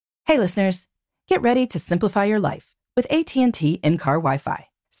Hey listeners, get ready to simplify your life with AT&T in-car Wi-Fi.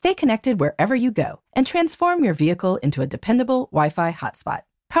 Stay connected wherever you go and transform your vehicle into a dependable Wi-Fi hotspot.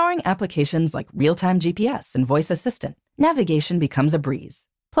 Powering applications like real-time GPS and voice assistant, navigation becomes a breeze.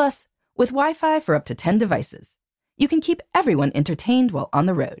 Plus, with Wi-Fi for up to 10 devices, you can keep everyone entertained while on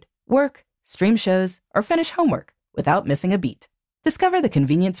the road, work, stream shows, or finish homework without missing a beat. Discover the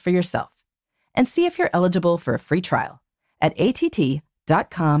convenience for yourself and see if you're eligible for a free trial at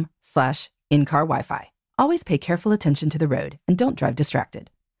att.com/in-car Wi-Fi. Always pay careful attention to the road and don't drive distracted.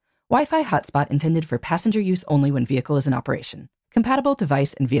 Wi-Fi hotspot intended for passenger use only when vehicle is in operation. Compatible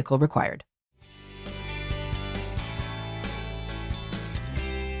device and vehicle required.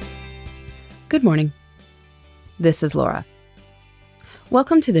 Good morning. This is Laura.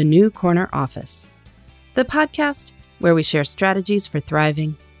 Welcome to the New Corner Office, the podcast where we share strategies for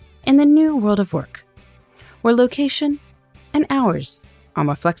thriving in the new world of work, where location and hours are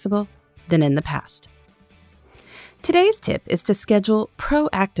more flexible than in the past. Today's tip is to schedule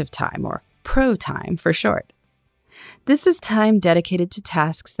proactive time, or PRO time for short. This is time dedicated to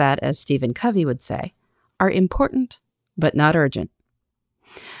tasks that, as Stephen Covey would say, are important but not urgent.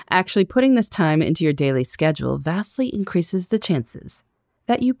 Actually, putting this time into your daily schedule vastly increases the chances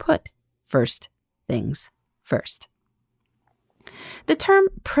that you put first things first. The term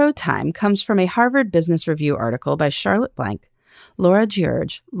PRO time comes from a Harvard Business Review article by Charlotte Blank, Laura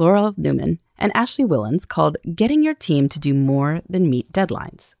George, Laurel Newman, and Ashley Willens called Getting Your Team to Do More Than Meet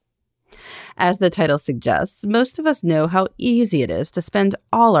Deadlines. As the title suggests, most of us know how easy it is to spend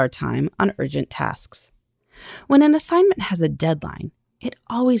all our time on urgent tasks. When an assignment has a deadline, it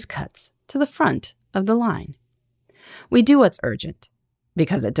always cuts to the front of the line. We do what's urgent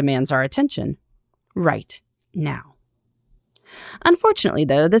because it demands our attention right now. Unfortunately,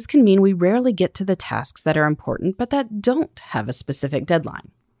 though, this can mean we rarely get to the tasks that are important but that don't have a specific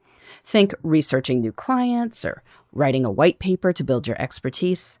deadline. Think researching new clients, or writing a white paper to build your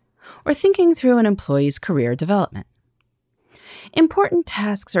expertise, or thinking through an employee's career development. Important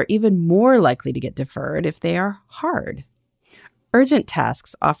tasks are even more likely to get deferred if they are hard. Urgent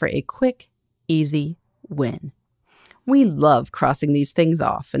tasks offer a quick, easy win. We love crossing these things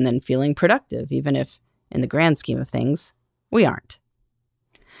off and then feeling productive, even if, in the grand scheme of things, we aren't.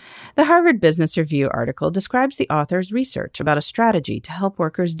 The Harvard Business Review article describes the author's research about a strategy to help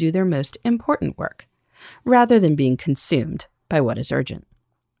workers do their most important work, rather than being consumed by what is urgent.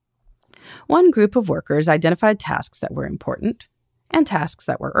 One group of workers identified tasks that were important and tasks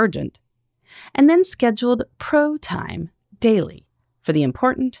that were urgent, and then scheduled PRO time daily for the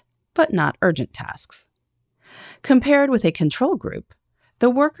important but not urgent tasks. Compared with a control group, the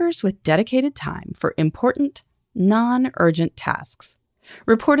workers with dedicated time for important, non-urgent tasks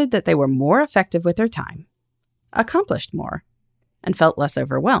reported that they were more effective with their time, accomplished more, and felt less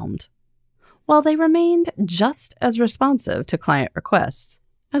overwhelmed, while they remained just as responsive to client requests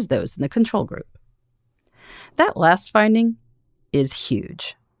as those in the control group. That last finding is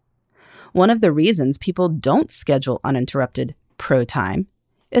huge. One of the reasons people don't schedule uninterrupted PRO time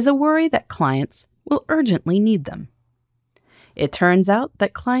is a worry that clients will urgently need them. It turns out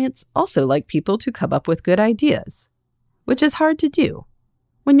that clients also like people to come up with good ideas, which is hard to do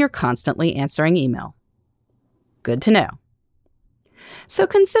when you're constantly answering email. Good to know. So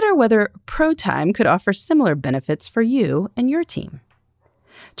consider whether PRO time could offer similar benefits for you and your team.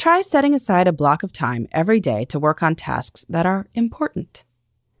 Try setting aside a block of time every day to work on tasks that are important.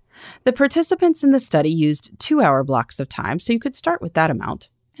 The participants in the study used 2-hour blocks of time, so you could start with that amount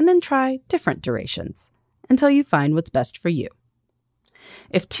and then try different durations until you find what's best for you.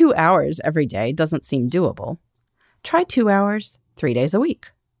 If 2 hours every day doesn't seem doable, try 2 hours 3 days a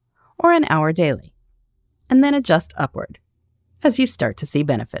week, or an hour daily, and then adjust upward as you start to see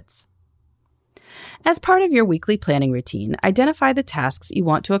benefits. As part of your weekly planning routine, identify the tasks you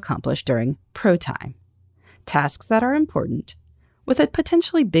want to accomplish during PRO time, tasks that are important with a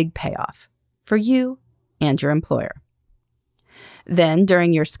potentially big payoff for you and your employer. Then,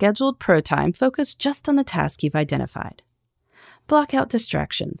 during your scheduled PRO time, focus just on the task you've identified. Block out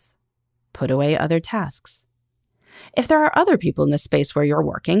distractions. Put away other tasks. If there are other people in the space where you're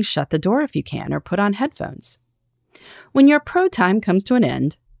working, shut the door if you can, or put on headphones. When your PRO time comes to an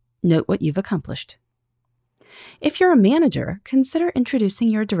end, note what you've accomplished. If you're a manager, consider introducing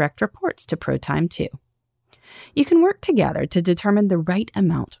your direct reports to PRO time too. You can work together to determine the right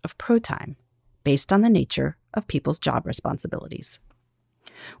amount of PRO time based on the nature of people's job responsibilities.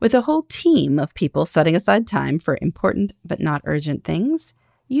 With a whole team of people setting aside time for important but not urgent things,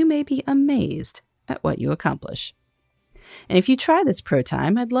 you may be amazed at what you accomplish. And if you try this PRO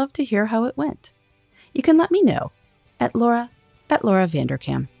time, I'd love to hear how it went. You can let me know at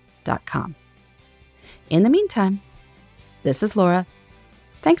Laura@LauraVanderkam puertorico.com. In the meantime, this is Laura.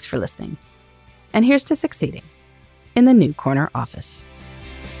 Thanks for listening. And here's to succeeding in the New Corner Office.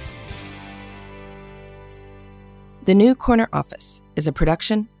 The New Corner Office is a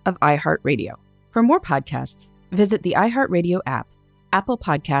production of iHeartRadio. For more podcasts, visit the iHeartRadio app, Apple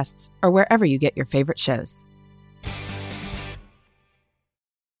Podcasts, or wherever you get your favorite shows.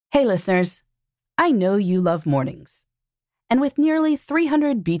 Hey listeners, I know you love mornings. And with nearly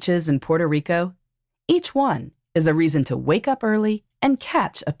 300 beaches in Puerto Rico, each one is a reason to wake up early and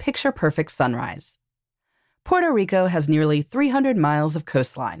catch a picture-perfect sunrise. Puerto Rico has nearly 300 miles of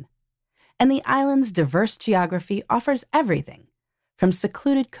coastline, and the island's diverse geography offers everything from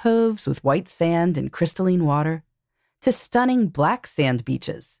secluded coves with white sand and crystalline water to stunning black sand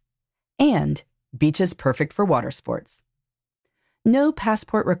beaches and beaches perfect for water sports. No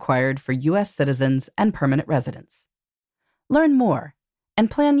passport required for U.S. citizens and permanent residents. Learn more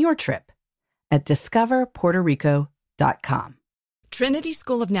and plan your trip at discoverpuertorico.com. Trinity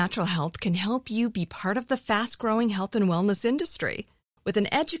School of Natural Health can help you be part of the fast-growing health and wellness industry. With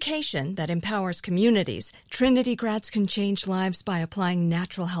an education that empowers communities, Trinity grads can change lives by applying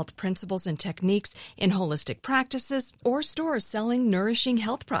natural health principles and techniques in holistic practices or stores selling nourishing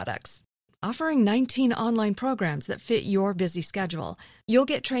health products. Offering 19 online programs that fit your busy schedule, you'll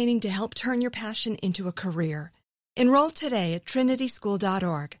get training to help turn your passion into a career. Enroll today at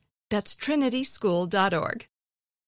trinityschool.org. That's trinityschool.org.